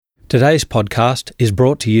Today's podcast is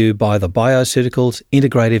brought to you by the Bioceuticals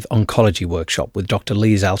Integrative Oncology Workshop with Dr.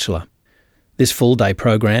 Lise Altschuler. This full-day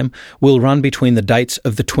program will run between the dates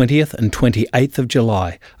of the 20th and 28th of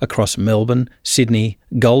July across Melbourne, Sydney,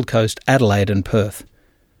 Gold Coast, Adelaide and Perth.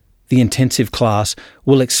 The intensive class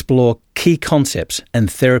will explore key concepts and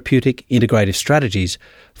therapeutic integrative strategies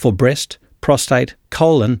for breast, prostate,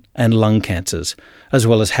 colon and lung cancers, as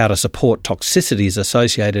well as how to support toxicities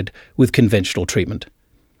associated with conventional treatment.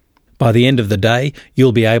 By the end of the day,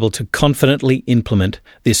 you'll be able to confidently implement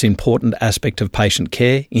this important aspect of patient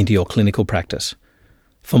care into your clinical practice.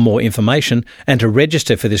 For more information and to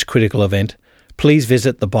register for this critical event, please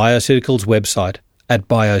visit the Bioceuticals website at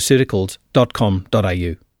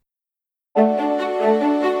bioceuticals.com.au.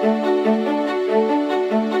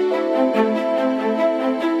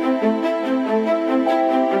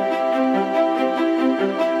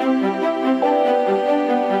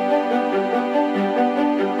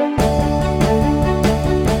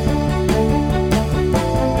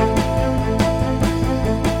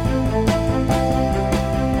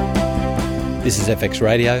 This is FX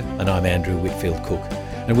Radio and I'm Andrew Whitfield Cook.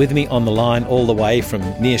 And with me on the line all the way from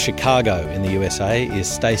near Chicago in the USA is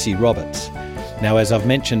Stacey Roberts. Now, as I've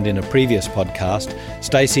mentioned in a previous podcast,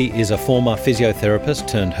 Stacey is a former physiotherapist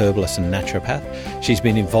turned herbalist and naturopath. She's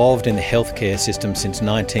been involved in the healthcare system since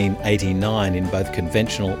 1989 in both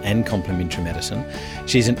conventional and complementary medicine.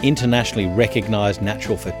 She's an internationally recognised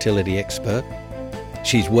natural fertility expert.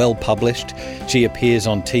 She's well published. She appears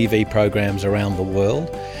on TV programs around the world.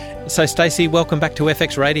 So, Stacey, welcome back to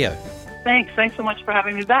FX Radio. Thanks so much for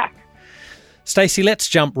having me back. Stacey, let's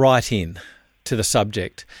jump right in to the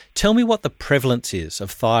subject. Tell me what the prevalence is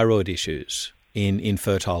of thyroid issues in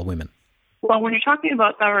infertile women. Well, when you're talking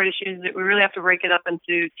about thyroid issues, we really have to break it up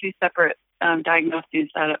into two separate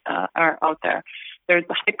diagnoses that are out there. There's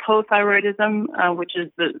the hypothyroidism, which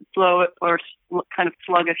is the slow or kind of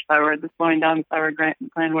sluggish thyroid, the slowing down the thyroid gland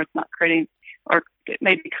where it's not creating, or it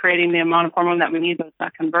may be creating the amount of hormone that we need, but it's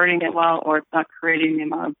not converting it well, or it's not creating the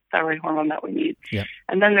amount of thyroid hormone that we need. Yep.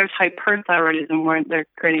 And then there's hyperthyroidism, where they're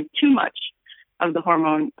creating too much of the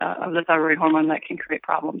hormone, of the thyroid hormone that can create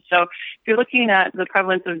problems. So if you're looking at the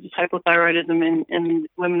prevalence of just hypothyroidism in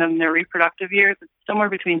women in their reproductive years, it's somewhere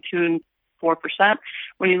between 2 and 4%.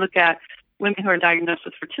 When you look at women who are diagnosed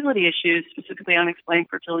with fertility issues, specifically unexplained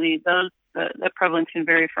fertility, the prevalence can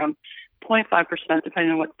vary from 0.5%,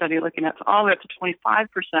 depending on what study you're looking at, so all the way up to 25%,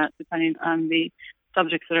 depending on the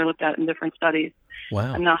subjects that are looked at in different studies.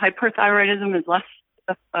 Wow. And now hyperthyroidism is less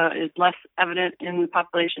evident in the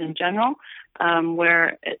population in general,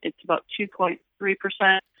 where it's about 2.3%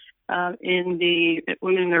 in the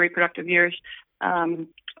women in their reproductive years.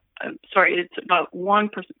 It's about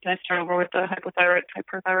 1%. Can I start over with the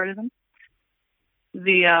hyperthyroidism?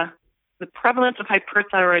 The prevalence of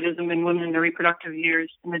hyperthyroidism in women in their reproductive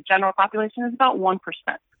years in the general population is about 1%,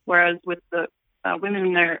 whereas with the women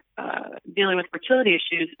in their dealing with fertility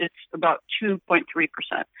issues, it's about 2.3%.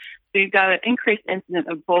 So you've got an increased incidence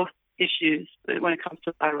of both issues when it comes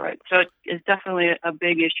to thyroid. So it's definitely a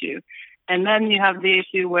big issue. And then you have the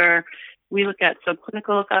issue where we look at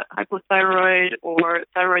subclinical hypothyroid or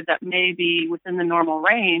thyroid that may be within the normal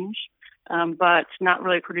range, but not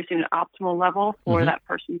really producing an optimal level for that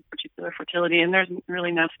person's particular fertility. And there's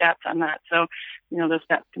really no stats on that. So, those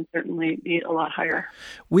stats can certainly be a lot higher.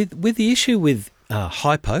 With the issue with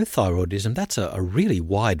hypothyroidism, that's a really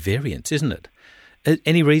wide variance, isn't it?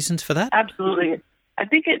 Any reasons for that? Absolutely. I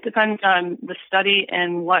think it depends on the study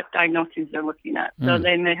and what diagnoses they're looking at. So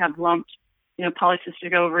they may have lumped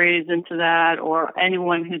polycystic ovaries into that, or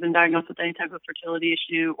anyone who's been diagnosed with any type of fertility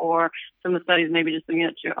issue, or some of the studies maybe just looking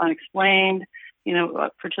at unexplained,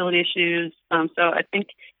 fertility issues. So I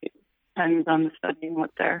think it depends on the study and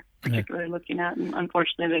what they're particularly looking at, and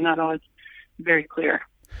unfortunately they're not always very clear.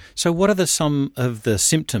 So what are some of the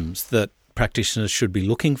symptoms that practitioners should be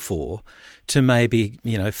looking for to maybe,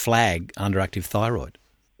 flag underactive thyroid?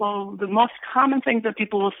 Well, the most common things that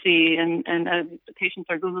people will see, and as the patients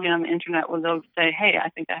are Googling on the internet, when they'll say, hey, I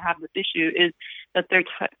think I have this issue, is that their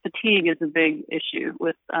fatigue is a big issue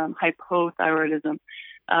with hypothyroidism.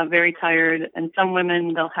 Very tired. And some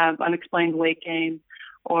women, they'll have unexplained weight gain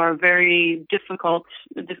or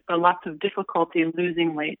lots of difficulty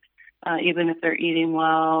losing weight, even if they're eating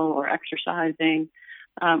well or exercising.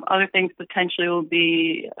 Other things potentially will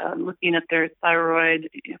be looking at their thyroid,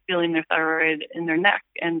 feeling their thyroid in their neck,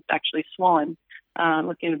 and it's actually swollen,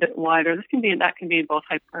 looking a bit wider. That can be both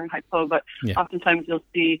hyper and hypo, but oftentimes you'll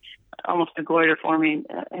see almost a goiter forming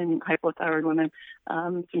in hypothyroid women.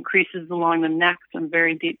 Some creases along the neck, some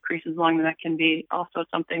very deep creases along the neck can be also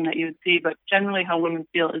something that you would see. But generally how women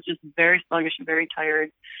feel is just very sluggish, very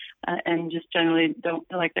tired, and just generally don't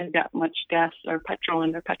feel like they've got much gas or petrol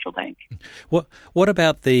in their petrol tank. What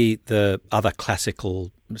about the other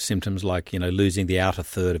classical symptoms like, losing the outer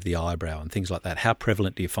third of the eyebrow and things like that? How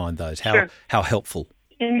prevalent do you find those? Sure. How helpful?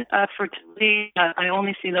 In fertility, I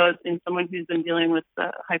only see those in someone who's been dealing with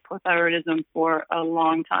hypothyroidism for a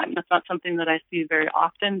long time. That's not something that I see very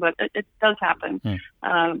often, but it does happen.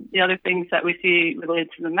 The other things that we see related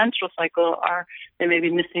to the menstrual cycle are they may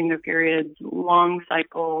be missing their periods, long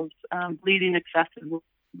cycles, bleeding excessively,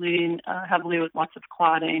 bleeding heavily with lots of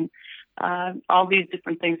clotting. All these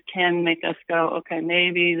different things can make us go, okay,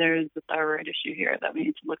 maybe there's a thyroid issue here that we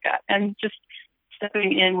need to look at. And just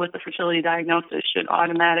stepping in with the fertility diagnosis should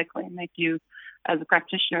automatically make you, as a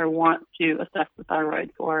practitioner, want to assess the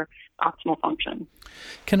thyroid for optimal function.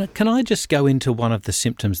 Can I just go into one of the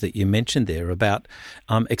symptoms that you mentioned there about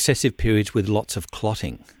excessive periods with lots of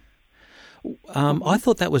clotting? I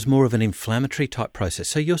thought that was more of an inflammatory type process.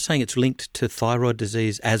 So you're saying it's linked to thyroid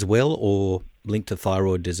disease as well, or linked to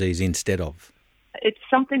thyroid disease instead of? It's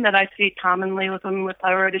something that I see commonly with women with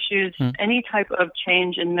thyroid issues, any type of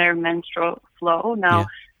change in their menstrual flow. Now,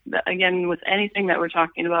 again, with anything that we're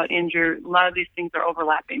talking about, Andrew, a lot of these things are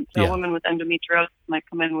overlapping. So a woman with endometriosis might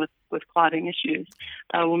come in with clotting issues.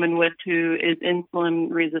 A woman who is insulin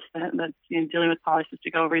resistant, that's dealing with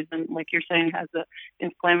polycystic ovaries, and like you're saying, has an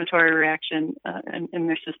inflammatory reaction in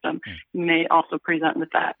their system, may also present with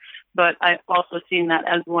that. But I've also seen that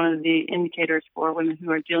as one of the indicators for women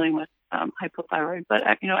who are dealing with hypothyroid. But,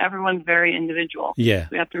 everyone's very individual. Yeah.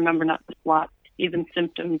 We have to remember not to slot even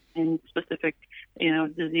symptoms in specific,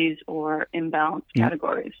 disease or imbalance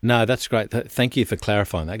categories. No, that's great. Thank you for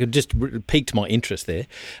clarifying that. It just piqued my interest there.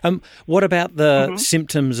 What about the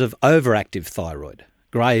symptoms of overactive thyroid,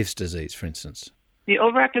 Graves' disease, for instance? The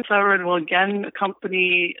overactive thyroid will again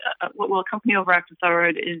accompany, what will accompany overactive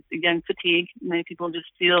thyroid is, again, fatigue. Many people just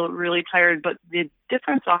feel really tired, but the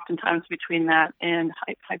difference oftentimes between that and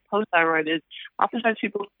hypothyroid is oftentimes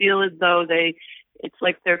people feel as though it's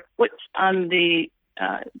like their foot's on the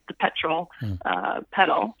petrol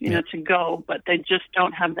pedal, to go, but they just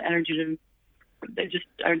don't have the energy they just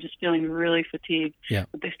are just feeling really fatigued. Yeah.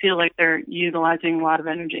 But they feel like they're utilizing a lot of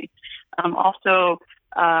energy. Also,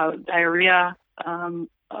 diarrhea,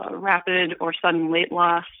 rapid or sudden weight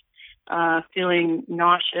loss, feeling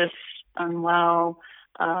nauseous, unwell.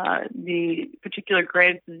 The particular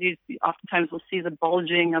Graves' disease, oftentimes we'll see the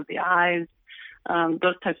bulging of the eyes.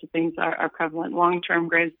 Those types of things are prevalent. Long-term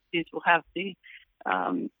Graves' disease will have the,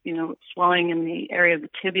 swelling in the area of the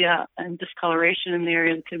tibia and discoloration in the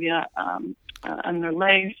area of the tibia on their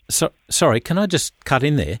legs. So, sorry, can I just cut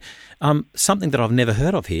in there? Something that I've never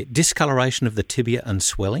heard of here, discoloration of the tibia and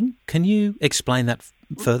swelling. Can you explain that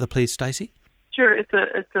further, please, Stacey? Sure. It's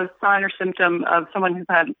a sign or symptom of someone who's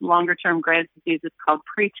had longer-term Graves' disease. It's called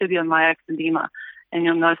pretibial myxedema. And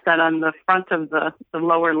you'll notice that on the front of the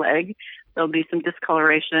lower leg, there'll be some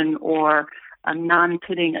discoloration or a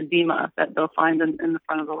non-pitting edema that they'll find in the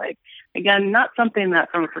front of the leg. Again, not something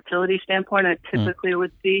that from a fertility standpoint I typically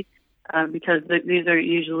would see because these are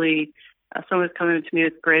usually, someone who's coming to me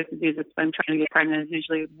with Graves' disease that's been trying to get pregnant is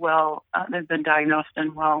usually they've been diagnosed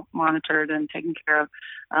and well monitored and taken care of.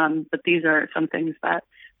 But these are some things that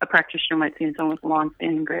a practitioner might see in someone with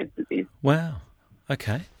long-standing Graves' disease. Wow.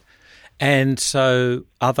 Okay. And so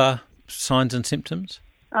other signs and symptoms?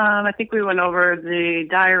 I think we went over the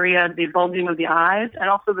diarrhea, the bulging of the eyes, and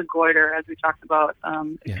also the goiter, as we talked about.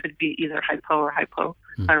 It could be either hypo or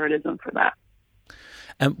hypothyroidism for that.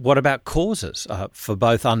 And what about causes for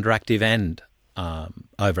both underactive and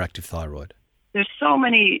overactive thyroid? There's so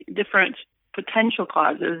many different potential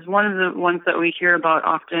causes. One of the ones that we hear about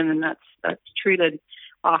often, and that's treated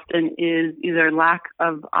often, is either lack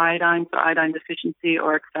of iodine, so iodine deficiency,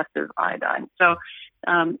 or excessive iodine. So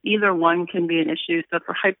either one can be an issue. So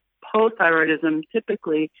for hypothyroidism,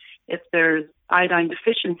 typically, if there's iodine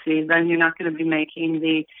deficiency, then you're not going to be making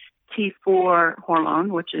the T4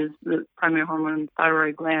 hormone, which is the primary hormone in the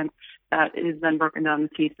thyroid gland, that is then broken down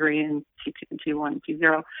to T3 and T2 and T1 and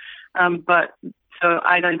T0. So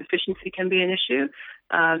iodine deficiency can be an issue.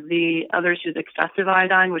 The other issue is excessive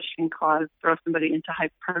iodine, which can throw somebody into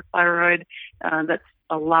hyperthyroid. That's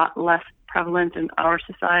a lot less prevalent in our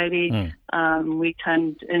society. We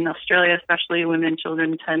tend, in Australia especially, women and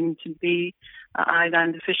children tend to be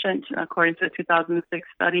iodine deficient, according to a 2006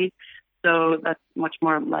 study. So that's much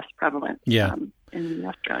less prevalent in the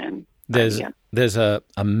Australian. There's a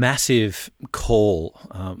massive call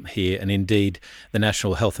here, and indeed the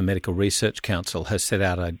National Health and Medical Research Council has set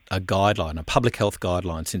out a guideline, a public health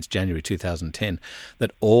guideline since January 2010,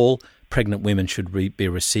 that all pregnant women should be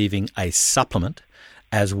receiving a supplement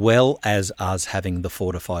as well as us having the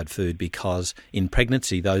fortified food, because in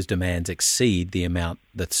pregnancy those demands exceed the amount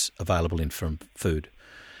that's available from food.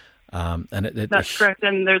 That's correct,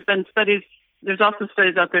 and there's been studies. There's also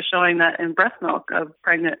studies out there showing that in breast milk of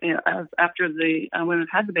pregnant, after the women have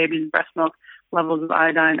had the babies, breast milk levels of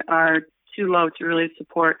iodine are too low to really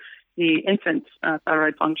support the infant's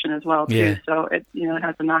thyroid function as well too. Yeah. So it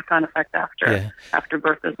has a knock-on effect after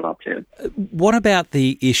birth as well too. What about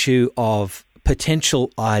the issue of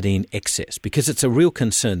potential iodine excess? Because it's a real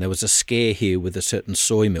concern. There was a scare here with a certain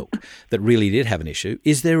soy milk that really did have an issue.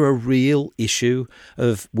 Is there a real issue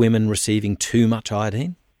of women receiving too much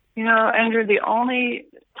iodine? Andrew, the only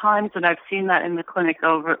times that I've seen that in the clinic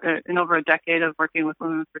over a decade of working with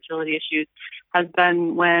women with fertility issues has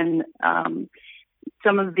been when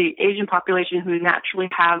some of the Asian population who naturally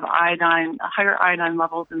have higher iodine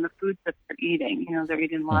levels in the foods that they're eating. They're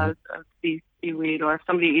eating a lot of seaweed, or if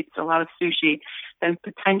somebody eats a lot of sushi, then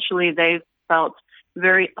potentially they've felt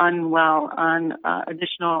very unwell on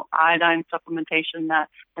additional iodine supplementation that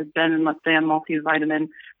has been in, let's say, a multivitamin.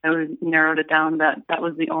 I would narrowed it down that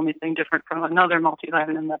was the only thing different from another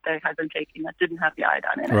multivitamin that they had been taking that didn't have the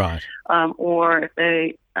iodine in it. Right. Or if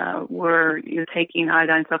they were taking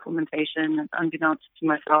iodine supplementation, unbeknownst to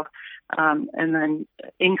myself, and then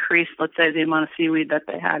increased, let's say, the amount of seaweed that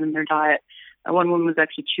they had in their diet. One woman was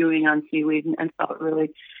actually chewing on seaweed and felt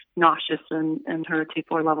really nauseous, and her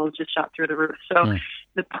T4 levels just shot through the roof. So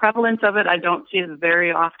the prevalence of it, I don't see it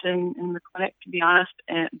very often in the clinic, to be honest.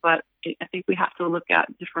 But I think we have to look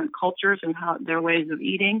at different cultures and how their ways of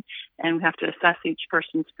eating, and we have to assess each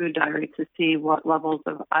person's food diary to see what levels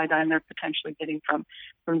of iodine they're potentially getting from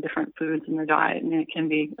different foods in their diet. And it can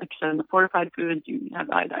be, like I said, in the fortified foods, you have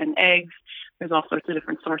iodine in eggs. There's all sorts of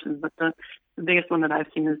different sources, but the biggest one that I've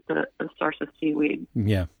seen is the source of seaweed.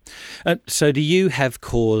 Yeah. So do you have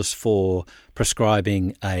cause for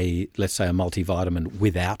prescribing let's say a multivitamin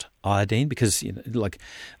without iodine? Because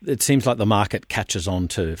it seems like the market catches on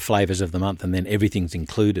to flavours of the month and then everything's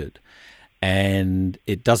included, and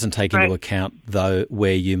it doesn't take into account though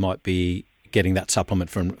where you might be getting that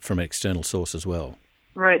supplement from an external source as well.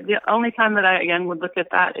 Right. The only time that I again would look at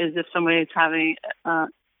that is if somebody is having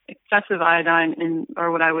excessive iodine in,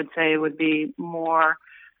 or what I would say would be more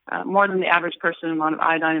than the average person amount of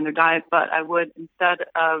iodine in their diet. But I would, instead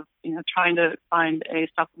of trying to find a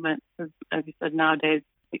supplement, as you said, nowadays,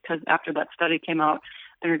 because after that study came out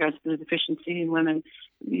in regards to the deficiency in women,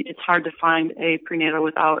 it's hard to find a prenatal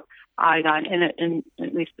without iodine in it,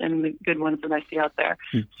 at least in the good ones that I see out there.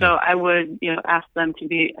 Mm-hmm. So I would ask them to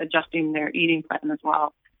be adjusting their eating plan as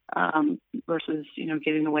well, versus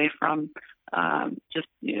getting away from just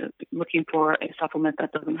looking for a supplement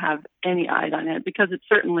that doesn't have any iodine in it, because it's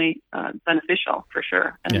certainly beneficial for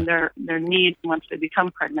sure, and their needs once they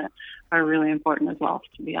become pregnant are really important as well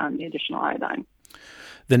to be on the additional iodine.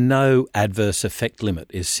 The no adverse effect limit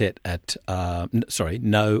is set at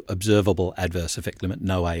no observable adverse effect limit,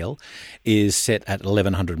 no AL, is set at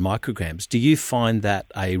 1100 micrograms. Do you find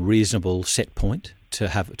that a reasonable set point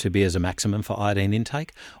to be as a maximum for iodine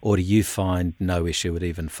intake, or do you find no issue with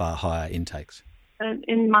even far higher intakes?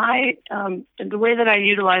 In my the way that I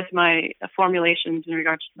utilize my formulations in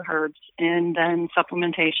regards to the herbs and then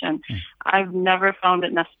supplementation, I've never found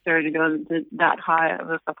it necessary to go that high of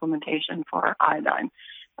a supplementation for iodine.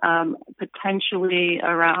 Potentially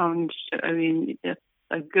around, if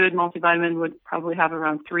a good multivitamin would probably have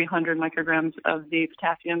around 300 micrograms of the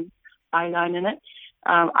potassium iodine in it.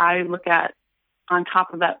 I look at, on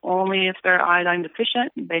top of that, only if they're iodine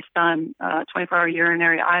deficient based on 24-hour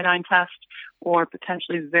urinary iodine test, or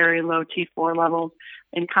potentially very low T4 levels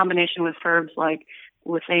in combination with herbs like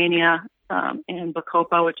withania and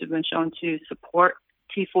bacopa, which have been shown to support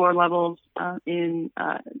T4 levels have been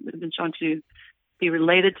shown to be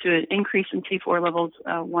related to an increase in T4 levels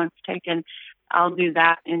once taken. I'll do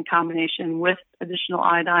that in combination with additional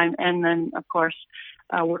iodine, and then, of course,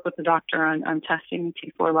 work with the doctor on testing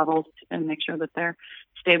T4 levels and make sure that they're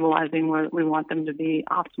stabilizing where we want them to be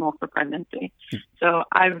optimal for pregnancy. So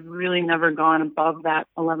I've really never gone above that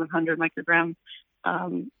 1100 microgram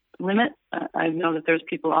limit. I know that there's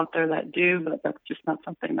people out there that do, but that's just not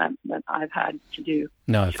something that I've had to do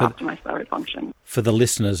to optimize thyroid function. For the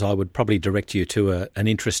listeners, I would probably direct you to an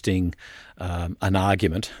interesting an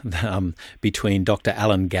argument between Dr.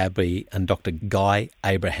 Alan Gabby and Dr. Guy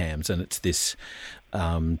Abrahams, and it's this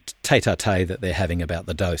tete-a-tete that they're having about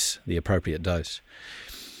the dose, the appropriate dose.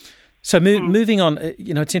 So moving on,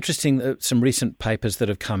 it's interesting, some recent papers that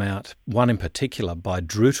have come out, one in particular by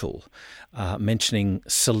Drutal, mentioning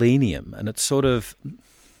selenium, and it's sort of,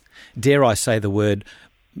 dare I say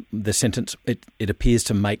the sentence, it appears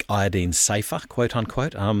to make iodine safer, quote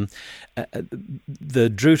unquote. The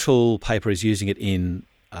Drutal paper is using it in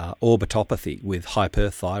orbitopathy with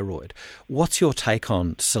hyperthyroid. What's your take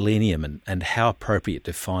on selenium and how appropriate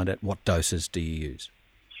to find it? What doses do you use?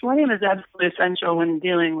 Selenium is absolutely essential when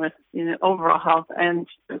dealing with overall health and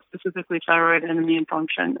specifically thyroid and immune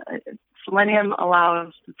function. Selenium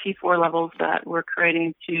allows the T4 levels that we're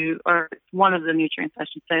creating or one of the nutrients, I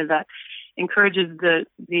should say, that encourages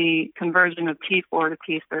the conversion of T4 to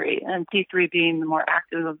T3, and T3 being the more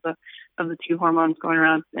active of the two hormones going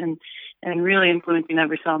around and really influencing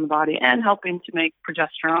every cell in the body and helping to make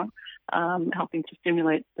progesterone. Helping to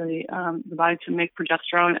stimulate the body to make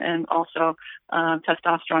progesterone and also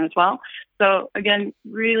testosterone as well. So again,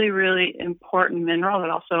 really, really important mineral that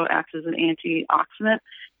also acts as an antioxidant.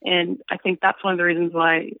 And I think that's one of the reasons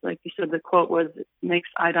why, like you said, the quote was, it makes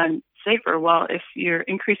iodine safer. Well, if you're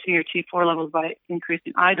increasing your T4 levels by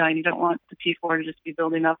increasing iodine, you don't want the T4 to just be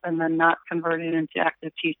building up and then not converting into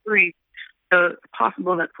active T3. So it's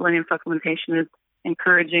possible that selenium supplementation is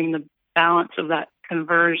encouraging the balance of that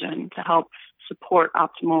conversion to help support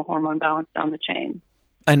optimal hormone balance down the chain.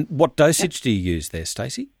 And what dosage do you use there,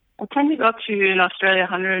 Stacey? I tend to go up to, in Australia,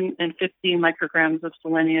 150 micrograms of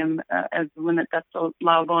selenium as the limit that's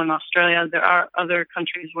allowable in Australia. There are other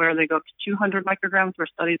countries where they go up to 200 micrograms, where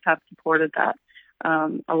studies have supported that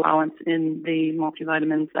allowance in the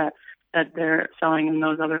multivitamins that they're selling in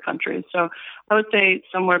those other countries. So I would say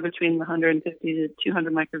somewhere between 150 to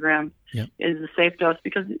 200 micrograms is the safe dose,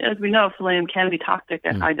 because as we know, selenium can be toxic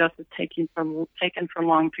at high doses taken for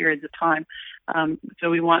long periods of time. So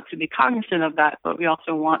we want to be cognizant of that, but we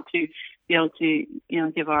also want to be able to,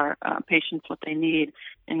 give our patients what they need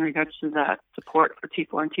in regards to that support for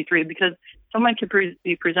T4 and T3, because someone could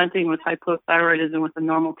be presenting with hypothyroidism with a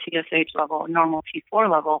normal TSH level, a normal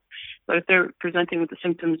T4 level, but if they're presenting with the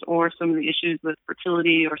symptoms or some of the issues with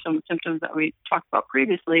fertility or some of the symptoms that we talked about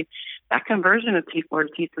previously, that conversion of T4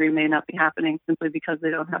 to T3 may not be happening simply because they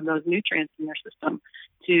don't have those nutrients in their system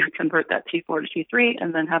to convert that T4 to T3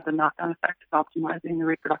 and then have the knock-on effect of optimizing the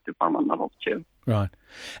reproductive hormone levels too. Right.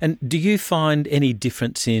 And do you find any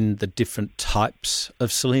difference in the different types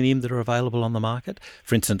of selenium that are available on the market?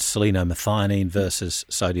 For instance, selenomethionine versus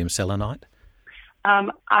sodium selenite?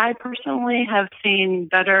 I personally have seen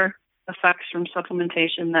better effects from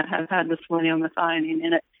supplementation that have had the selenomethionine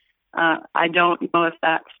in it. I don't know if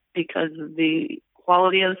that's because of the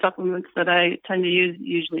quality of the supplements that I tend to use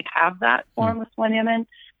usually have that form of selenium in.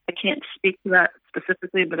 I can't speak to that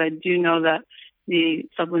specifically, but I do know that the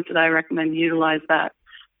supplements that I recommend utilize that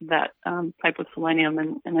type of selenium,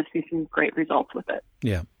 and I've seen some great results with it.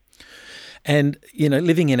 Yeah. And,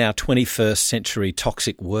 living in our 21st century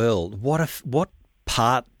toxic world, what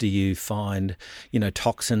part do you find,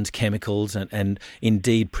 toxins, chemicals, and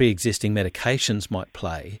indeed pre-existing medications might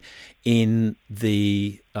play in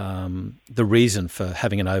the reason for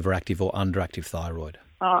having an overactive or underactive thyroid?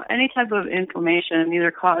 Any type of inflammation,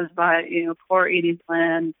 either caused by poor eating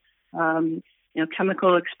plan,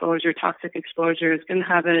 chemical exposure, toxic exposure, is going to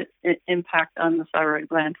have an impact on the thyroid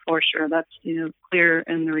gland for sure. That's clear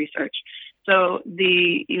in the research. So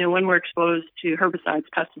when we're exposed to herbicides,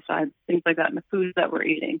 pesticides, things like that in the foods that we're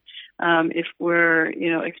eating, if we're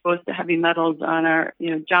exposed to heavy metals on our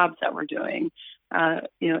jobs that we're doing,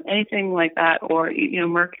 anything like that, or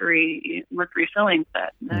mercury fillings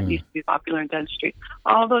that used to be popular in dentistry,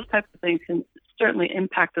 all those types of things can certainly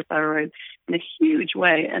impact the thyroid in a huge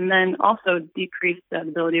way, and then also decrease the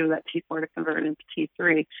ability of that T4 to convert into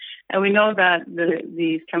T3. And we know that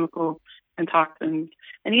these chemical and toxins,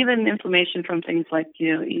 and even inflammation from things like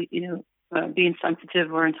being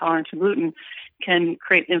sensitive or intolerant to gluten, can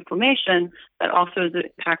create inflammation that also is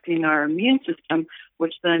impacting our immune system,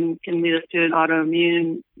 which then can lead us to an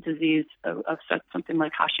autoimmune disease of something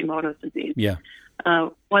like Hashimoto's disease. Yeah.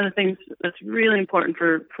 One of the things that's really important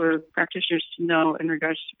for practitioners to know in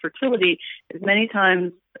regards to fertility is many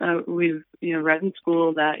times we've read in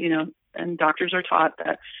school that and doctors are taught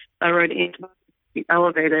that thyroid antibodies be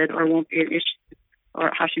elevated or won't be an issue,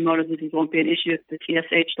 or Hashimoto's disease won't be an issue if the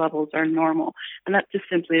TSH levels are normal. And that just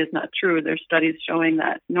simply is not true. There's studies showing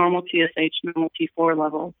that normal TSH, normal T4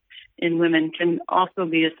 levels in women can also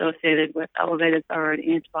be associated with elevated thyroid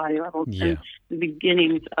antibody levels and the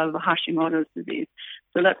beginnings of Hashimoto's disease.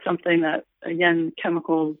 So that's something that, again,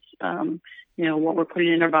 chemicals, what we're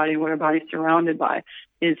putting in our body, what our body's surrounded by,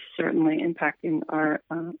 is certainly impacting our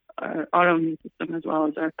autoimmune system as well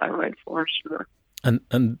as our thyroid for sure.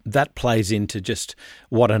 And that plays into just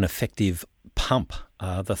what an effective pump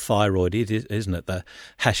the thyroid is, isn't it? The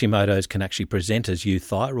Hashimoto's can actually present as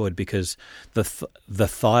euthyroid because the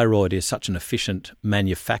thyroid is such an efficient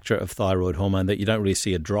manufacturer of thyroid hormone that you don't really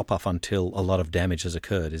see a drop-off until a lot of damage has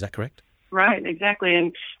occurred. Is that correct? Right, exactly.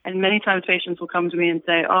 And many times patients will come to me and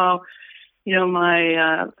say, oh,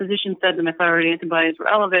 my physician said that my thyroid antibodies were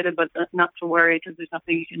elevated, but not to worry because there's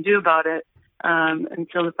nothing you can do about it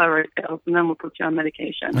until the thyroid fails, and then we'll put you on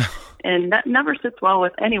medication. And that never sits well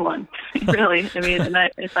with anyone, really. I mean,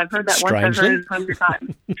 if I've heard that Strangely. once, I've heard it 100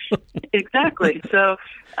 times. Exactly. So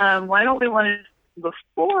why don't we want to,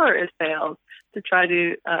 before it fails, to try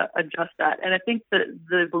to adjust that? And I think that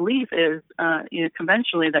the belief is,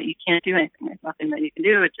 conventionally that you can't do anything. There's nothing that you can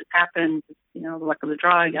do. It just happens, the luck of the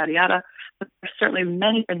draw, yada, yada. But there's certainly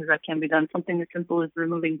many things that can be done. Something as simple as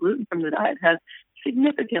removing gluten from the diet has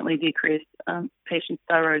significantly decreased patients'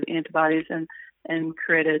 thyroid antibodies and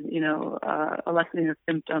created, a lessening of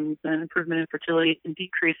symptoms and improvement in fertility and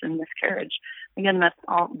decrease in miscarriage. Again, that's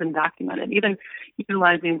all been documented. Even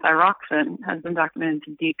utilizing thyroxine has been documented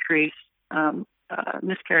to decrease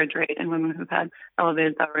miscarriage rate in women who've had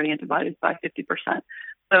elevated thyroid antibodies by 50%.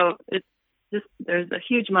 So it's just, there's a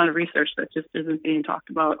huge amount of research that just isn't being talked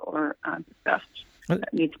about or discussed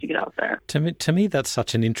that needs to get out there. To me, that's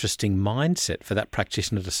such an interesting mindset for that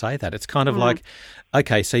practitioner to say that. It's kind of like,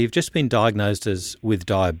 okay, so you've just been diagnosed with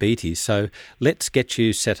diabetes, so let's get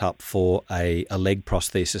you set up for a leg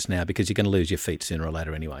prosthesis now because you're going to lose your feet sooner or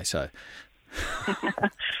later anyway. So.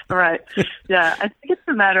 Right. Yeah. I think it's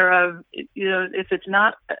a matter of, if it's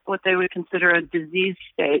not what they would consider a disease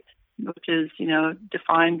state, which is,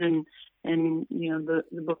 defined in the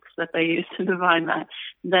books that they use to define that,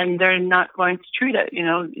 then they're not going to treat it.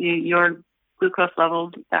 Your glucose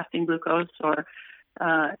levels, fasting glucose or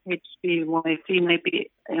HbA1c might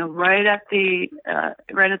be, right at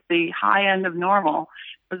the high end of normal,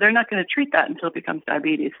 but they're not going to treat that until it becomes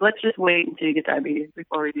diabetes. So let's just wait until you get diabetes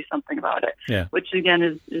before we do something about it. Yeah. Which again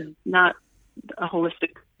is not a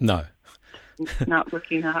holistic. No. Not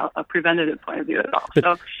looking at a preventative point of view at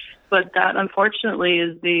all. But that, unfortunately,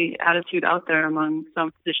 is the attitude out there among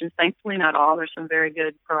some physicians. Thankfully, not all. There's some very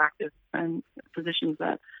good, proactive physicians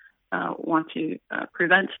that want to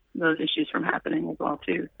prevent those issues from happening as well,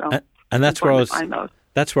 too. So, and that's where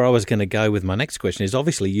I was going to go with my next question. Is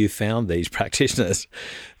obviously you found these practitioners,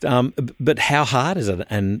 but how hard is it,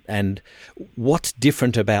 and what's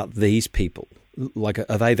different about these people? Like,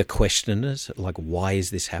 are they the questioners? Like, why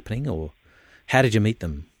is this happening, or how did you meet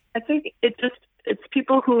them? I think it's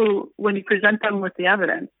people who, when you present them with the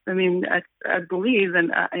evidence, I mean, I believe,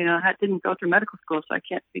 and I didn't go through medical school, so I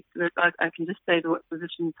can't speak to this. I can just say that what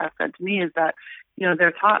physicians have said to me is that,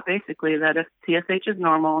 they're taught basically that if TSH is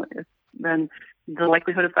normal, then the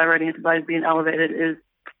likelihood of thyroid antibodies being elevated is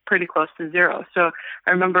pretty close to zero. So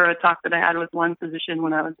I remember a talk that I had with one physician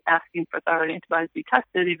when I was asking for thyroid antibodies to be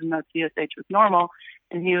tested, even though TSH was normal.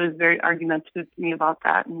 And he was very argumentative to me about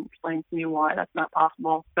that and explained to me why that's not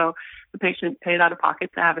possible. So the patient paid out of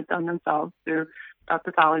pocket to have it done themselves through a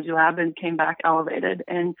pathology lab and came back elevated.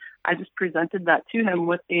 And I just presented that to him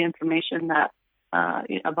with the information that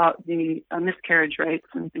about the miscarriage rates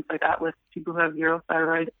and things like that with people who have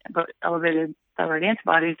urothyroid but elevated thyroid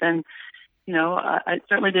antibodies. And I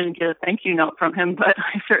certainly didn't get a thank you note from him, but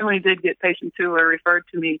I certainly did get patients who were referred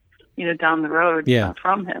to me, down the road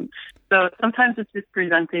from him. So sometimes it's just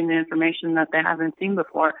presenting the information that they haven't seen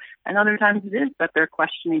before. And other times it is that they're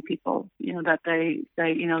questioning people, that they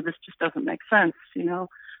say, this just doesn't make sense.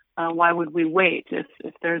 Why would we wait if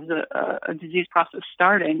there's a disease process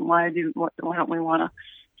starting? Why don't we want to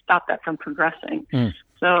stop that from progressing?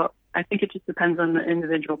 So I think it just depends on the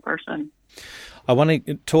individual person.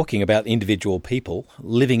 Talking about individual people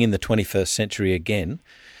living in the 21st century again,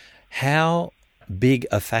 how big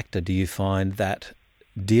a factor do you find that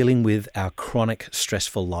dealing with our chronic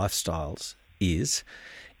stressful lifestyles is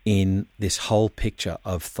in this whole picture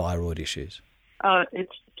of thyroid issues?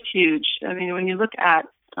 It's huge. I mean, when you look at,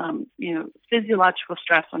 physiological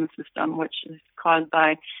stress on the system, which is caused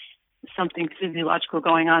by something physiological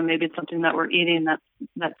going on, maybe it's something that we're eating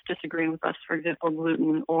that's disagreeing with us, for example,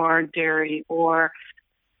 gluten or dairy or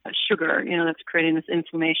sugar, that's creating this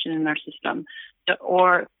inflammation in our system,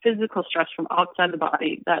 or physical stress from outside the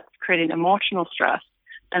body that's creating emotional stress.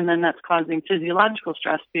 And then that's causing physiological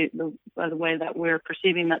stress by the way that we're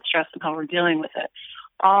perceiving that stress and how we're dealing with it.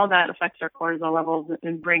 All that affects our cortisol levels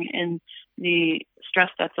and bring in the stress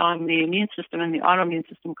that's on the immune system and the autoimmune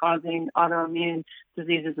system, causing autoimmune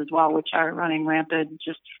diseases as well, which are running rampant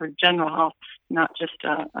just for general health, not just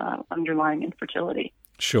underlying infertility.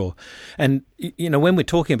 Sure. And, when we're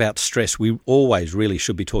talking about stress, we always really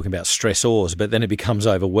should be talking about stressors, but then it becomes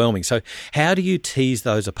overwhelming. So how do you tease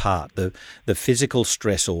those apart, the physical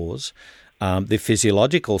stressors, the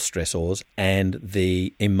physiological stressors, and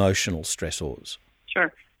the emotional stressors?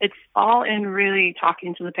 Sure. It's all in really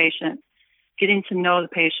talking to the patient, getting to know the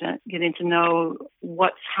patient, getting to know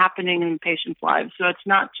what's happening in the patient's lives. So it's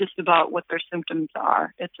not just about what their symptoms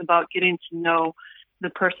are. It's about getting to know the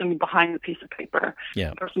person behind the piece of paper,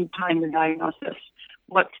 the person behind the diagnosis.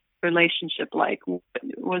 What's the relationship like? What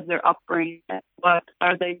was their upbringing? What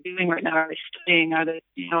are they doing right now? Are they studying? Are they,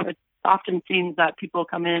 it often seems that people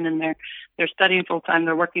come in and they're studying full time,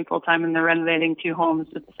 they're working full time, and they're renovating 2 homes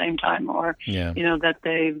at the same time, or that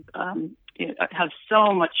they've have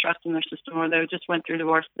so much stress in their system, or they just went through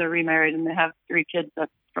divorce, they're remarried, and they have 3 kids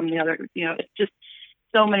from the other. It's just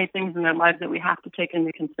so many things in their lives that we have to take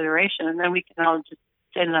into consideration, and then we can all just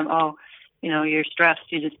say to them, "Oh, you're stressed.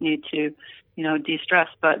 You just need to, de-stress."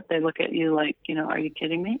 But they look at you like, "Are you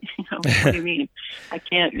kidding me? What do you mean? I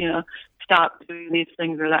can't, stop doing these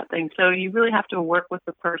things or that thing." So you really have to work with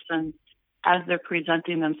the person as they're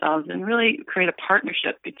presenting themselves and really create a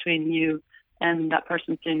partnership between you and that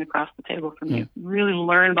person sitting across the table from you. Really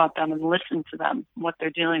learn about them and listen to them, what they're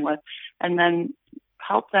dealing with, and then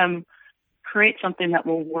help them create something that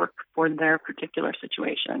will work for their particular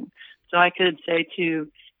situation. So I could say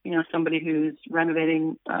to, somebody who's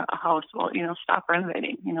renovating a house, well, stop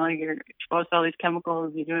renovating. You're exposed to all these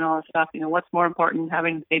chemicals, you're doing all this stuff. What's more important,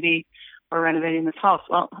 having a baby or renovating this house?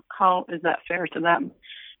 Well, how is that fair to them?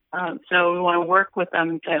 So we want to work with them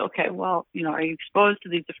and say, okay, well, are you exposed to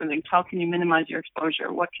these different things? How can you minimize your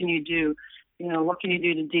exposure? What can you do? What can you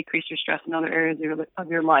do to decrease your stress in other areas of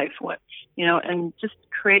your life? And just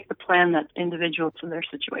create the plan that's individual to their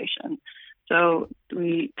situation. So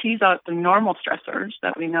we tease out the normal stressors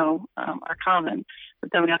that we know are common,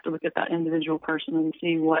 but then we have to look at that individual person and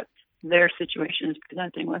see what their situation is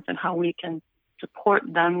presenting with and how we can support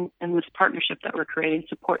them in this partnership that we're creating,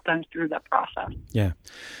 support them through that process. Yeah.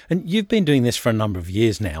 And you've been doing this for a number of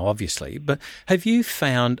years now, obviously, but have you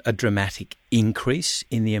found a dramatic increase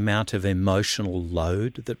in the amount of emotional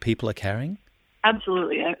load that people are carrying?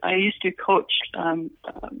 Absolutely. I used to coach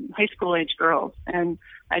high school age girls, and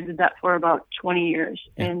I did that for about 20 years.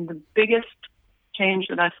 Yeah. And the biggest change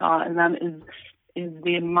that I saw in them is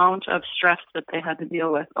the amount of stress that they had to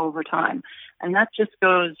deal with over time. And that just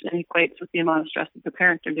goes and equates with the amount of stress that the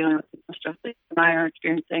parents are dealing with, the stress that you and I are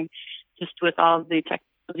experiencing, just with all of the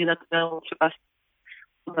technology that's available to us,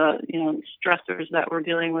 the stressors that we're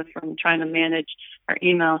dealing with, from trying to manage our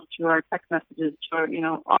emails to our text messages to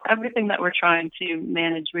our, everything that we're trying to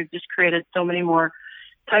manage. We've just created so many more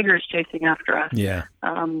tigers chasing after us. Yeah.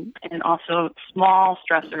 And also small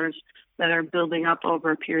stressors that are building up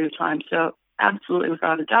over a period of time. So absolutely,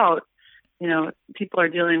 without a doubt, people are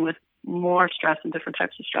dealing with more stress and different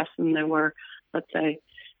types of stress than they were, let's say,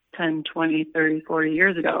 10, 20, 30, 40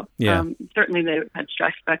 years ago. Yeah. Certainly they had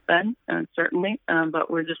stress back then,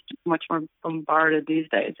 but we're just much more bombarded these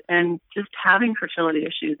days. And just having fertility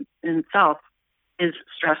issues in itself is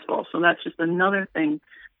stressful. So that's just another thing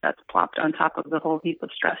that's plopped on top of the whole heap of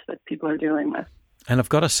stress that people are dealing with. And I've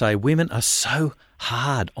got to say, women are so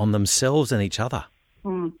hard on themselves and each other.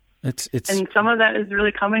 It's and some of that is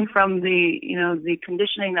really coming from the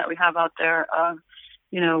conditioning that we have out there of,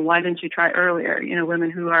 why didn't you try earlier?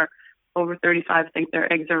 Women who are over 35 think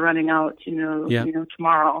their eggs are running out,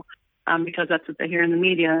 tomorrow, because that's what they hear in the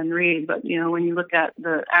media and read. But, when you look at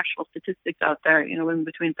the actual statistics out there, women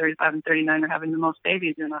between 35 and 39 are having the most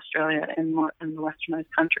babies in Australia and more in the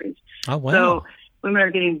westernized countries. Oh, wow. So women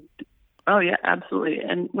are getting, oh yeah, absolutely.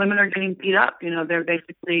 And women are getting beat up. They're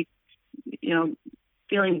basically,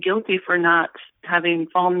 feeling guilty for not having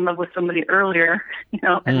fallen in love with somebody earlier,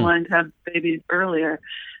 and wanting to have babies earlier.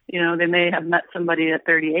 They may have met somebody at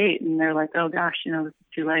 38 and they're like, oh gosh, this is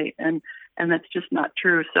too late. And that's just not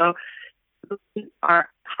true. So they are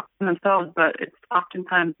themselves, but it's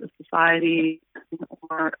oftentimes a society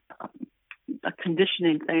or a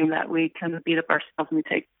conditioning thing that we kind of beat up ourselves, and we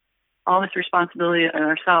take all this responsibility on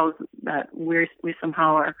ourselves that we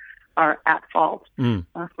somehow are at fault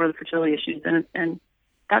for the fertility issues. And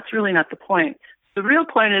that's really not the point. The real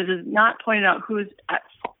point is not pointing out who's at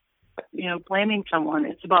fault, blaming someone.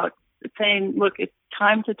 It's about saying, look, it's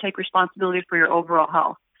time to take responsibility for your overall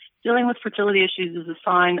health. Dealing with fertility issues is a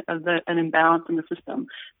sign of an imbalance in the system.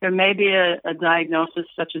 There may be a diagnosis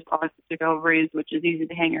such as polycystic ovaries, which is easy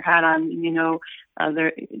to hang your hat on.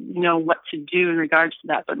 What to do in regards to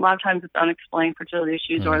that. But a lot of times it's unexplained fertility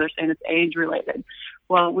issues, or they're saying it's age related.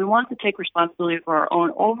 Well, we want to take responsibility for our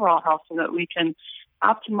own overall health so that we can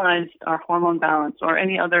optimize our hormone balance or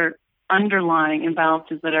any other underlying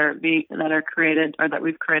imbalances that are created or that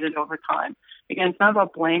we've created over time. Again, it's not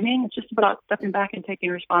about blaming. It's just about stepping back and taking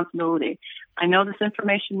responsibility. I know this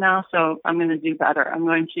information now, so I'm going to do better. I'm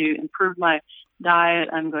going to improve my diet.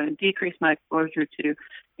 I'm going to decrease my exposure to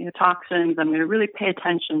toxins. I'm going to really pay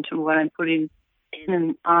attention to what I'm putting in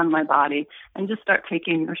and on my body and just start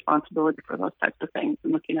taking responsibility for those types of things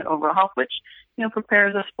and looking at overall health, which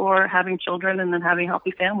prepares us for having children and then having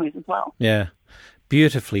healthy families as well. Yeah.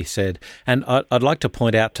 Beautifully said. And I'd like to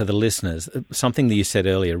point out to the listeners, something that you said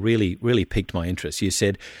earlier really, really piqued my interest. You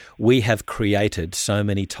said, we have created so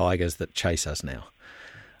many tigers that chase us now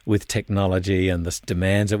with technology and the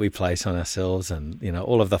demands that we place on ourselves and,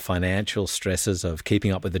 all of the financial stresses of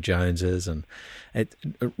keeping up with the Joneses. And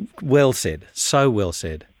well said. So well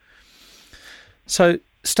said. So,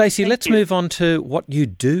 Stacey, let's move on to what you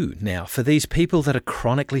do now for these people that are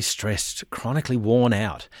chronically stressed, chronically worn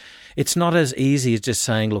out. It's not as easy as just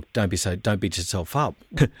saying, look, don't beat yourself up.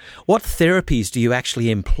 What therapies do you actually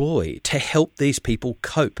employ to help these people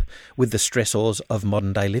cope with the stressors of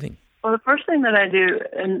modern day living? Well, the first thing that I do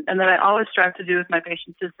and that I always strive to do with my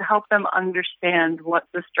patients is to help them understand what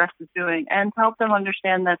the stress is doing and help them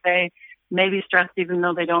understand that they may be stressed even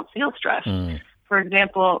though they don't feel stressed. For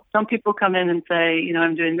example, some people come in and say,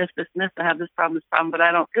 I'm doing this, this, and this. I have this problem, but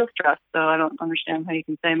I don't feel stressed, so I don't understand how you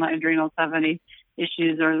can say my adrenals have any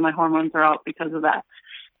issues or my hormones are out because of that.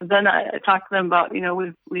 But then I talk to them about,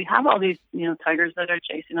 we have all these, tigers that are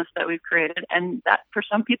chasing us that we've created, and that for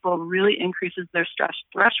some people really increases their stress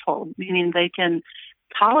threshold, meaning they can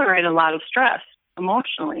tolerate a lot of stress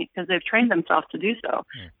emotionally because they've trained themselves to do so.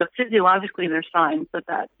 But physiologically, there's signs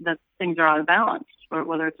that things are out of balance, or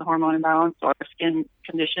whether it's a hormone imbalance or a skin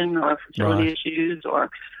condition or fertility issues or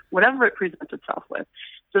whatever it presents itself with.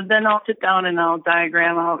 So then I'll sit down and I'll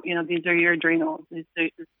diagram out, these are your adrenals, this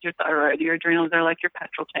is your thyroid. Your adrenals are like your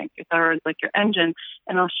petrol tank. Your thyroid is like your engine.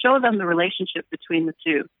 And I'll show them the relationship between the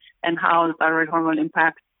two and how the thyroid hormone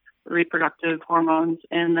impacts reproductive hormones,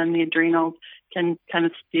 and then the adrenals can kind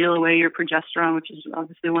of steal away your progesterone, which is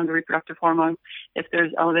obviously one of the reproductive hormones. If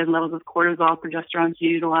there's elevated levels of cortisol, progesterone is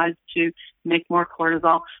utilized to make more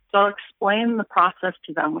cortisol. So I'll explain the process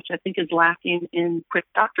to them, which I think is lacking in quick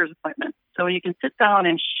doctor's appointments. So when you can sit down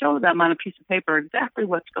and show them on a piece of paper exactly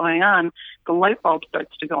what's going on, the light bulb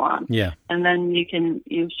starts to go on. Yeah. And then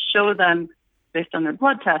you show them based on their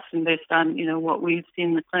blood tests and based on, what we've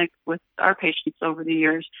seen in the clinic with our patients over the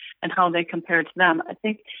years and how they compare to them. I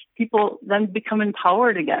think people then become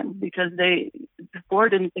empowered again because they before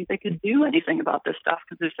didn't think they could do anything about this stuff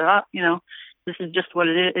because they said, this is just what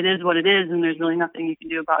it is. It is what it is, and there's really nothing you can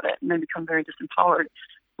do about it. And they become very disempowered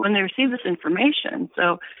when they receive this information.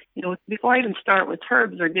 So, before I even start with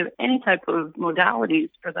herbs or give any type of modalities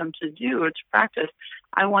for them to do or to practice,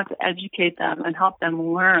 I want to educate them and help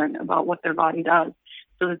them learn about what their body does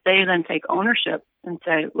so that they then take ownership and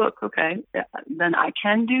say, look, okay, then I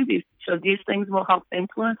can do these. So these things will help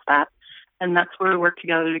influence that. And that's where we work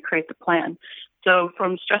together to create the plan. So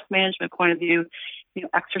from stress management point of view,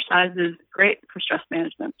 exercise is great for stress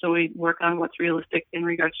management. So we work on what's realistic in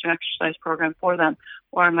regards to an exercise program for them,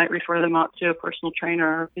 or I might refer them out to a personal trainer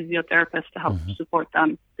or a physiotherapist to help support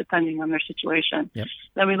them depending on their situation. Yep.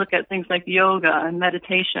 Then we look at things like yoga and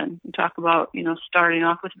meditation. We talk about, starting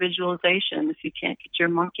off with visualization. If you can't get your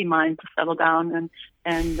monkey mind to settle down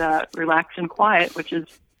and relax and quiet, which is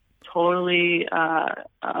totally,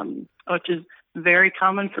 which is very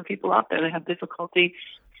common for people out there. They have difficulty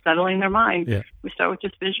settling their mind. Yeah. We start with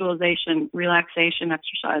just visualization, relaxation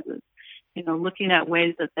exercises, looking at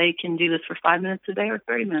ways that they can do this for 5 minutes a day or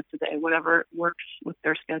 30 minutes a day, whatever works with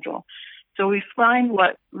their schedule. So we find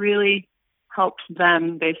what really helps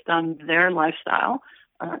them based on their lifestyle.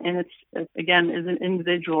 And it's again, is an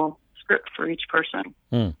individual script for each person.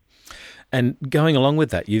 And going along with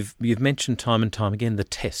that, you've mentioned time and time again the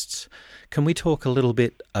tests. Can we talk a little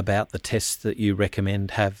bit about the tests that you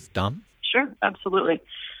recommend have done? Sure, absolutely.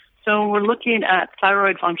 So we're looking at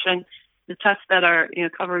thyroid function. The tests that are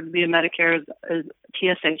covered via Medicare is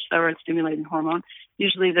TSH, thyroid stimulating hormone.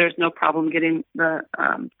 Usually there's no problem getting the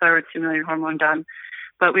thyroid stimulating hormone done.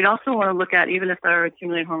 But we'd also want to look at, even if thyroid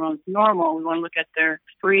stimulating hormone is normal, we want to look at their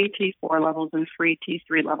free T4 levels and free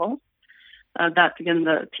T3 levels. That's, again,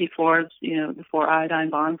 the T4 is, the 4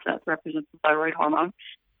 iodine bonds that represent the thyroid hormone.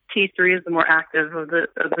 T3 is the more active of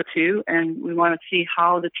the two, and we want to see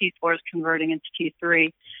how the T4 is converting into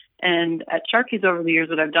T3. And at Sharkey's over the years,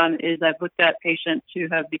 what I've done is I've looked at patients who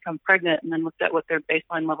have become pregnant and then looked at what their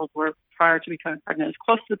baseline levels were prior to becoming pregnant, as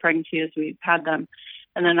close to the pregnancy as we've had them.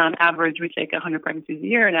 And then on average, we take 100 pregnancies a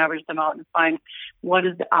year and average them out and find what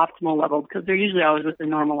is the optimal level, because they're usually always within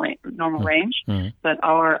normal range, but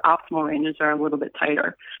our optimal ranges are a little bit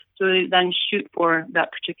tighter. So we then shoot for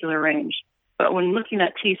that particular range. But when looking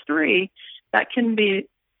at T3, that can be,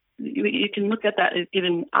 you can look at that as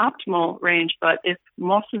given optimal range, but if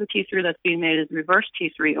most of the T3 that's being made is reverse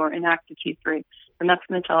T3 or inactive T3, then that's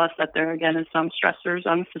going to tell us that there, again, is some stressors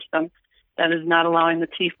on the system that is not allowing the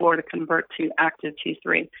T4 to convert to active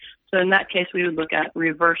T3. So in that case, we would look at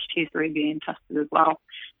reverse T3 being tested as well.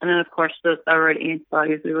 And then, of course, the thyroid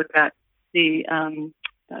antibodies, we look at the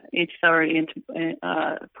antithyroid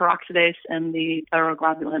peroxidase and the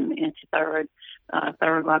thyroglobulin, antithyroid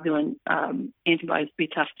thyroglobulin antibodies be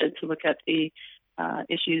tested to look at the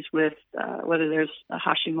issues with whether there's a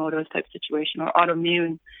Hashimoto's type situation or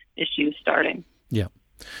autoimmune issues starting. Yeah.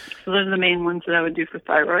 So those are the main ones that I would do for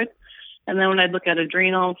thyroid. And then when I look at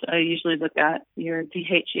adrenals, I usually look at your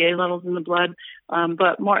DHEA levels in the blood.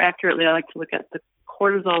 But more accurately, I like to look at the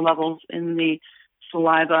cortisol levels in the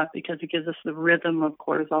saliva because it gives us the rhythm of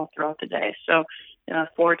cortisol throughout the day. So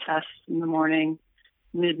 4 tests in the morning,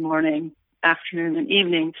 mid-morning, afternoon, and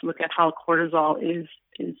evening to look at how cortisol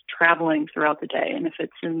is traveling throughout the day and if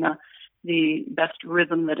it's in the best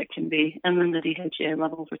rhythm that it can be. And then the DHEA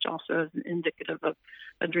levels, which also is indicative of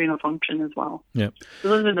adrenal function as well. Yeah. So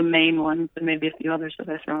those are the main ones, and maybe a few others that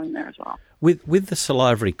I throw in there as well. With the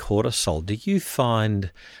salivary cortisol, do you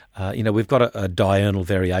find, we've got a diurnal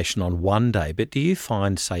variation on one day, but do you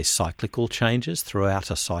find, say, cyclical changes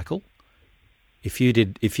throughout a cycle? If you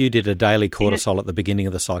did a daily cortisol at the beginning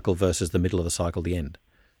of the cycle versus the middle of the cycle, the end?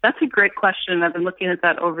 That's a great question. I've been looking at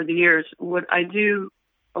that over the years. What I do,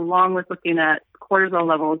 along with looking at cortisol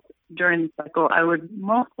levels during the cycle, I would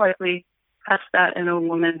most likely test that in a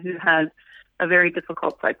woman who has a very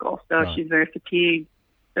difficult cycle. So Right. She's very fatigued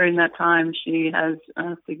during that time. She has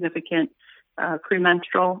significant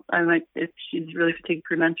premenstrual. If she's really fatigued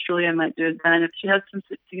premenstrually, I might do it then. If she has some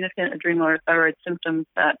significant adrenal or thyroid symptoms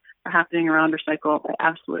that are happening around her cycle, I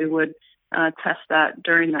absolutely would test that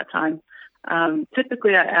during that time.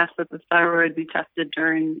 Typically, I ask that the thyroid be tested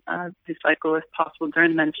during the cycle if possible,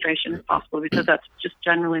 during menstruation if possible, because that's just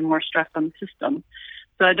generally more stress on the system.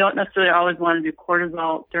 So I don't necessarily always want to do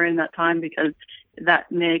cortisol during that time because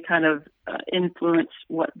that may kind of influence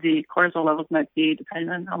what the cortisol levels might be depending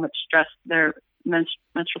on how much stress their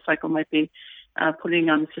menstrual cycle might be putting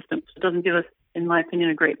on the system. So it doesn't give us, in my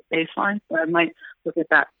opinion, a great baseline. So I might look at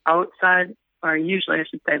that outside, or usually I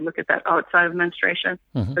should say look at that outside of menstruation.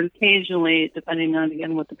 Mm-hmm. But occasionally, depending on,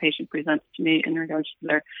 again, what the patient presents to me in regards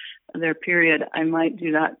to their period, I might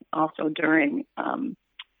do that also during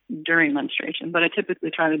menstruation. But I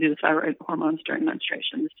typically try to do the thyroid hormones during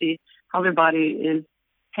menstruation to see how their body is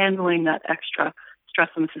handling that extra stress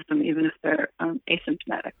in the system, even if they're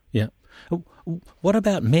asymptomatic. Yeah. What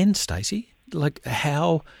about men, Stacey? Like,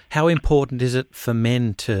 how important is it for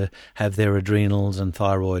men to have their adrenals and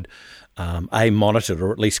thyroid monitored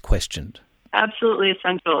or at least questioned? Absolutely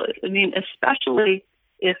essential. I mean, especially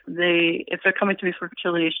if they're coming to me for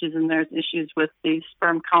fertility issues and there's issues with the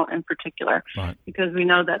sperm count in particular, right. Because we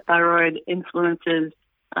know that thyroid influences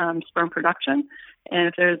sperm production, and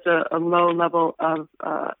if there's a low level of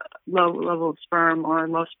sperm or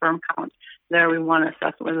low sperm count, there we want to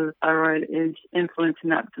assess whether the thyroid is influencing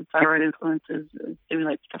that. The thyroid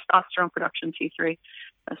stimulates testosterone production. T3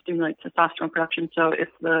 stimulates testosterone production. So if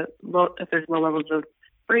there's low levels of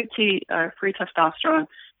free testosterone,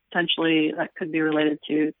 potentially that could be related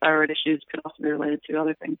to thyroid issues. Could also be related to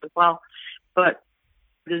other things as well. But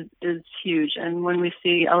it is huge. And when we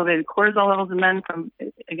see elevated cortisol levels in men from,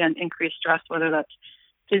 again, increased stress, whether that's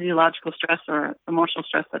physiological stress or emotional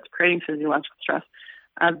stress that's creating physiological stress,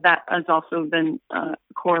 that has also been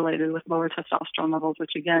correlated with lower testosterone levels,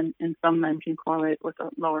 which again, in some men can correlate with a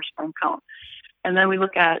lower sperm count. And then we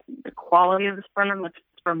look at the quality of the sperm, like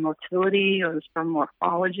sperm motility or the sperm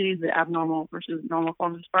morphology, the abnormal versus normal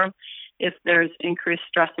forms of sperm. If there's increased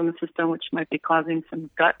stress in the system, which might be causing some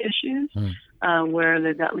gut issues, where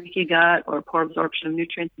they've got leaky gut or poor absorption of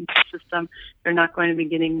nutrients into the system, they're not going to be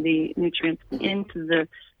getting the nutrients into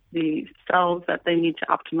the cells that they need to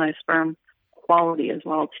optimize sperm quality as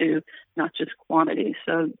well too, not just quantity.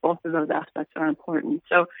 So both of those aspects are important.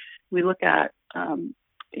 So we look at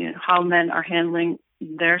how men are handling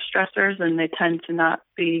their stressors, and they tend to not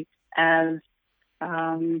be as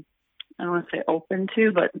I don't want to say open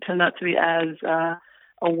to, but tend not to be as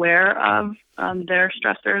aware of their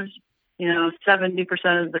stressors.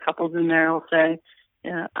 70% of the couples in there will say,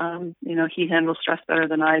 he handles stress better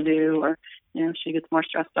than I do, or she gets more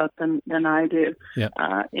stressed out than I do. Yeah.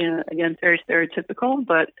 Again, very stereotypical,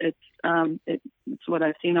 but it's what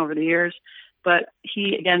I've seen over the years. But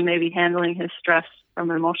he, again, may be handling his stress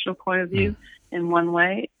from an emotional point of view in one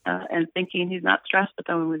way, and thinking he's not stressed. But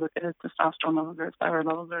then when we look at his testosterone levels or his thyroid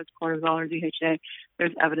levels or his cortisol or DHA,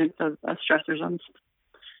 there's evidence of stressors on.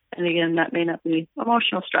 And again, that may not be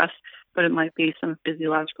emotional stress, but it might be some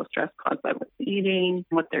physiological stress caused by what they're eating,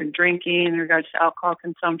 what they're drinking in regards to alcohol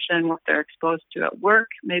consumption, what they're exposed to at work,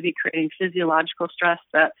 maybe creating physiological stress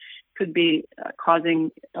that could be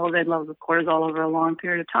causing elevated levels of cortisol over a long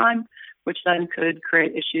period of time, which then could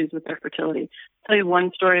create issues with their fertility. I'll tell you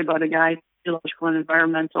one story about a guy, physiological and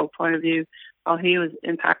environmental point of view, while he was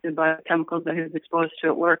impacted by chemicals that he was exposed to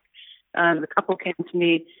at work. The couple came to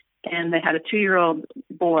me, and they had a 2-year-old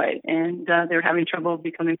boy, and they were having trouble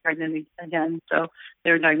becoming pregnant again. So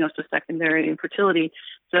they were diagnosed with secondary infertility.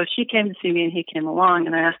 So she came to see me, and he came along,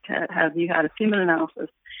 and I asked, have you had a semen analysis?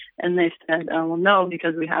 And they said, well, no,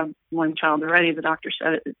 because we have one child already. The doctor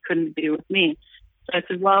said it couldn't be with me. So I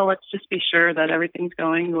said, well, let's just be sure that everything's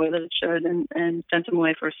going the way that it should, and sent them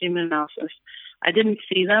away for a semen analysis. I didn't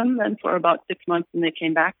see them then for about 6 months, and they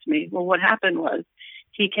came back to me. Well, what happened was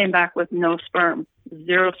he came back with no sperm,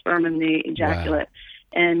 0 sperm in the ejaculate.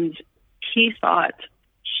 Wow. And he thought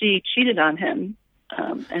she cheated on him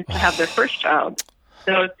and to have their first child.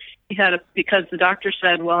 So he had because the doctor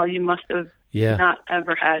said, well, you must have not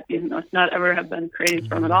ever had, not ever have been creating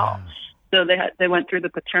sperm at all. So they went through the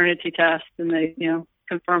paternity test, and they,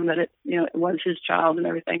 confirmed that it was his child and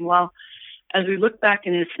everything. Well, as we look back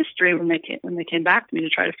in his history, when they came back to me to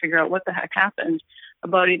try to figure out what the heck happened,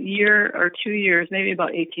 about a year or 2 years, maybe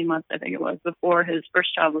about 18 months, I think it was, before his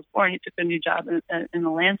first child was born, he took a new job in the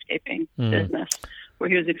landscaping business where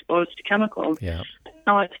he was exposed to chemicals. Yeah.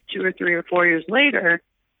 Now it's 2 or 3 or 4 years later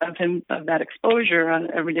of that exposure on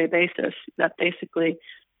an everyday basis that basically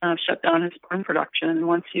shut down his sperm production. And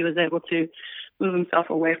once he was able to move himself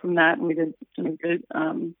away from that, and we did some good,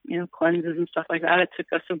 cleanses and stuff like that, it took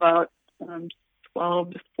us about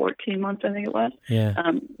 12 to 14 months, I think it was. Yeah.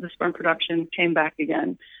 The sperm production came back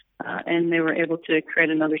again, and they were able to create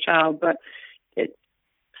another child. But it's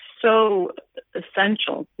so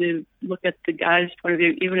essential to look at the guy's point of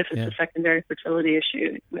view, even if it's a secondary fertility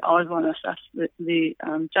issue. We always want to assess the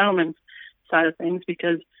gentleman's side of things,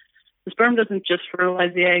 because the sperm doesn't just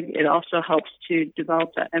fertilize the egg, it also helps to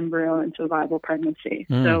develop that embryo into a viable pregnancy.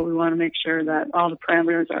 So we want to make sure that all the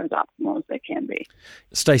parameters are as optimal as they can be.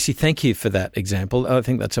 Stacey, thank you for that example. I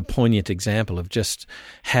think that's a poignant example of just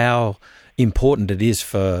how important it is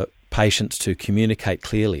for patients to communicate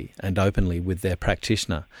clearly and openly with their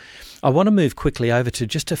practitioner. I want to move quickly over to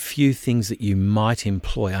just a few things that you might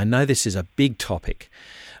employ. I know this is a big topic,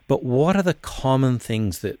 but what are the common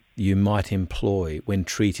things that you might employ when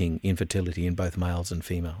treating infertility in both males and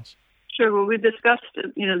females? Sure. Well, we've discussed,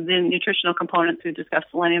 the nutritional components. We've discussed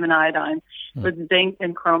selenium and iodine. But zinc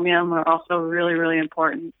and chromium are also really, really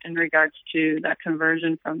important in regards to that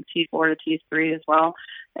conversion from T4 to T3 as well.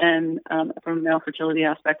 And from a male fertility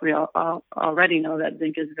aspect, we already know that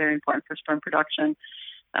zinc is very important for sperm production.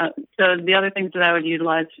 So the other things that I would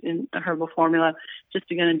utilize in a herbal formula, just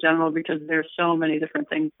again in general, because there's so many different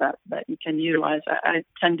things that you can utilize. I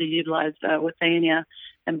tend to utilize withania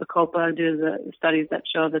and bacopa due to the studies that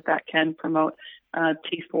show that can promote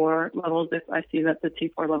T4 levels if I see that the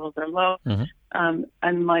T4 levels are low.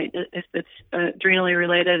 I might, if it's adrenally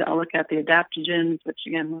related, I'll look at the adaptogens, which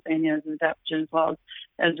again, withania is an adaptogen as well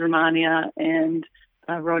as Rehmannia and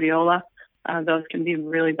rhodiola. Those can be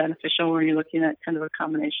really beneficial when you're looking at kind of a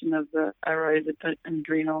combination of the thyroid and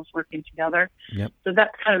adrenals working together. Yep. So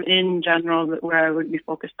that's kind of in general where I would be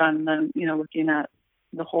focused on, then, looking at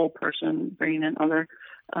the whole person, bringing in other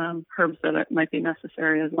herbs that might be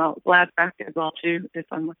necessary as well. Glad factor as well, too, if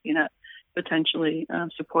I'm looking at potentially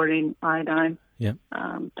supporting iodine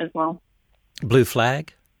as well. Blue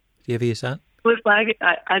flag, do you ever use that? Blue flag,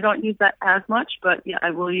 I don't use that as much, but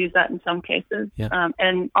I will use that in some cases. Yeah.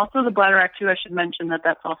 And also the bladder act too, I should mention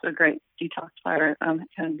that's also a great detoxifier. It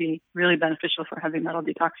can be really beneficial for heavy metal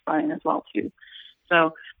detoxifying as well too.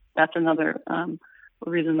 So that's another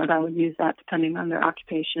reason that I would use that depending on their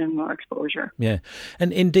occupation or exposure. Yeah.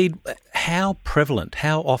 And indeed, how prevalent,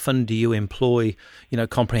 how often do you employ,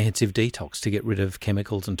 comprehensive detox to get rid of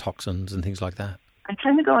chemicals and toxins and things like that? I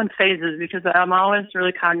tend to go in phases because I'm always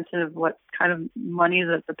really cognizant of what kind of money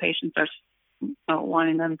that the patients are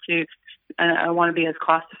wanting them to, and I want to be as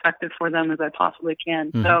cost effective for them as I possibly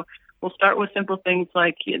can. Mm-hmm. So we'll start with simple things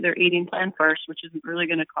like their eating plan first, which isn't really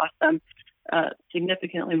going to cost them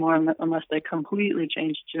significantly more unless they completely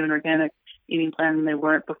change to an organic eating plan than they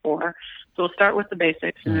weren't before. So we'll start with the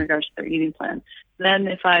basics in regards to their eating plan. Then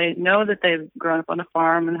if I know that they've grown up on a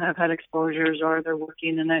farm and have had exposures, or they're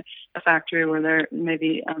working in a factory where they're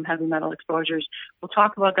maybe heavy metal exposures, we'll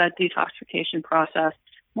talk about that detoxification process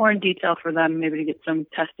more in detail for them, maybe to get some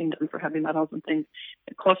testing done for heavy metals and things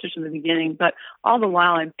closer to the beginning. But all the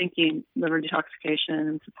while, I'm thinking liver detoxification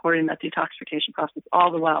and supporting that detoxification process all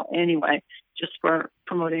the while anyway, just for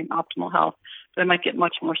promoting optimal health. But I might get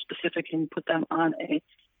much more specific and put them on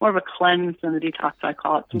more of a cleanse than the detox, I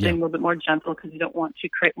call it, something a little bit more gentle, because you don't want to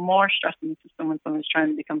create more stress in the system when someone's trying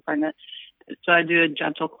to become pregnant. So I do a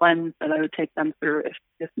gentle cleanse that I would take them through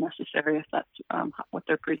if necessary, if that's what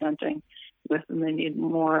they're presenting with, and they need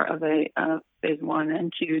more of a phase 1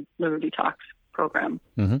 and 2 liver detox program.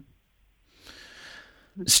 Mm-hmm.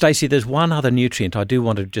 Stacey, there's one other nutrient I do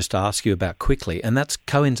want to just ask you about quickly, and that's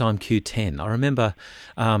coenzyme Q10. I remember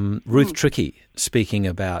Ruth Trickey speaking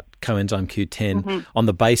about coenzyme Q10 on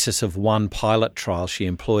the basis of one pilot trial. She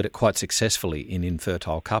employed it quite successfully in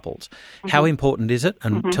infertile couples. How important is it?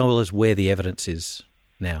 And tell us where the evidence is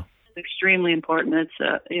now. It's extremely important.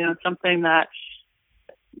 It's something that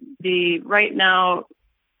right now,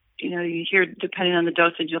 you hear, depending on the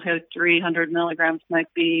dosage, you'll hear 300 milligrams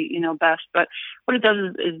might be, best. But what it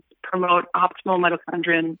does is promote optimal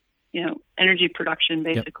mitochondrial, energy production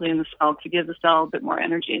basically in the cell, to give the cell a bit more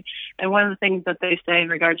energy. And one of the things that they say in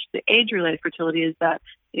regards to age-related fertility is that,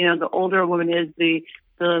 the older a woman is, the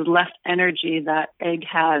less energy that egg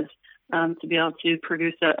has to be able to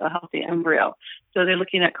produce a healthy embryo. So they're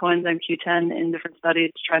looking at coenzyme Q10 in different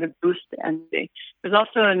studies to try to boost the energy. There's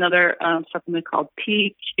also another supplement called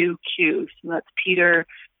PQQ, so that's Peter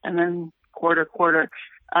and then quarter,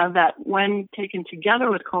 that when taken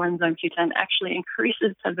together with coenzyme Q10 actually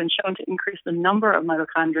has been shown to increase the number of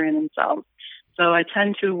mitochondria in cells. So I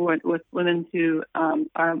tend to, with women who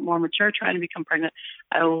are more mature trying to become pregnant,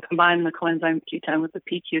 I will combine the coenzyme Q10 with the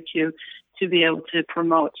PQQ to be able to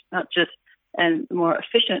promote not just a more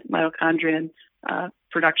efficient mitochondrial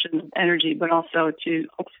production of energy, but also to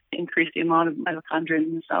increase the amount of mitochondria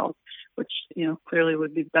in the cells, which clearly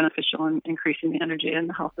would be beneficial in increasing the energy and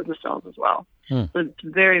the health of the cells as well. So it's a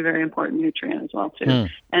very, very important nutrient as well too.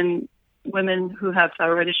 And women who have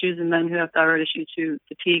thyroid issues and men who have thyroid issues too,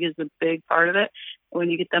 fatigue is a big part of it. When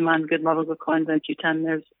you get them on good levels of coenzyme Q10,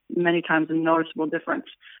 there's many times a noticeable difference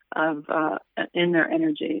in their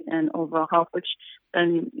energy and overall health, which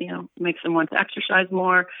then makes them want to exercise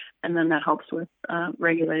more, and then that helps with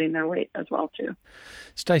regulating their weight as well too.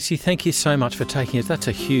 Stacey, thank you so much for taking it. That's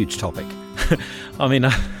a huge topic. I mean,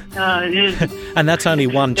 it is. And that's only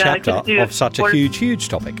one chapter of such a huge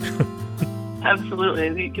topic.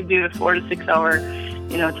 Absolutely, you could do a 4 to 6 hour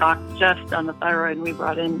talk just on the thyroid, and we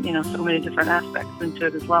brought in, so many different aspects into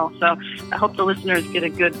it as well. So I hope the listeners get a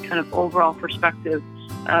good kind of overall perspective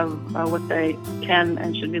of what they can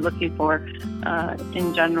and should be looking for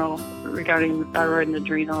in general regarding the thyroid and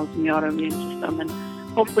adrenals and the autoimmune system, and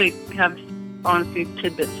hopefully have on a few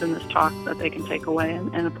tidbits in this talk that they can take away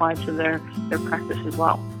and apply to their practice as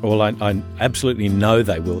well. Well, I absolutely know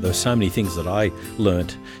they will. There are so many things that I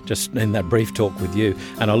learnt just in that brief talk with you,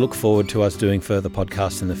 and I look forward to us doing further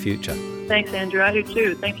podcasts in the future. Thanks, Andrew. I do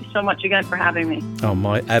too. Thank you so much again for having me. Oh,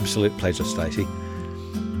 my absolute pleasure, Stacey.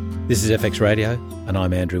 This is FX Radio, and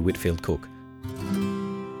I'm Andrew Whitfield Cook.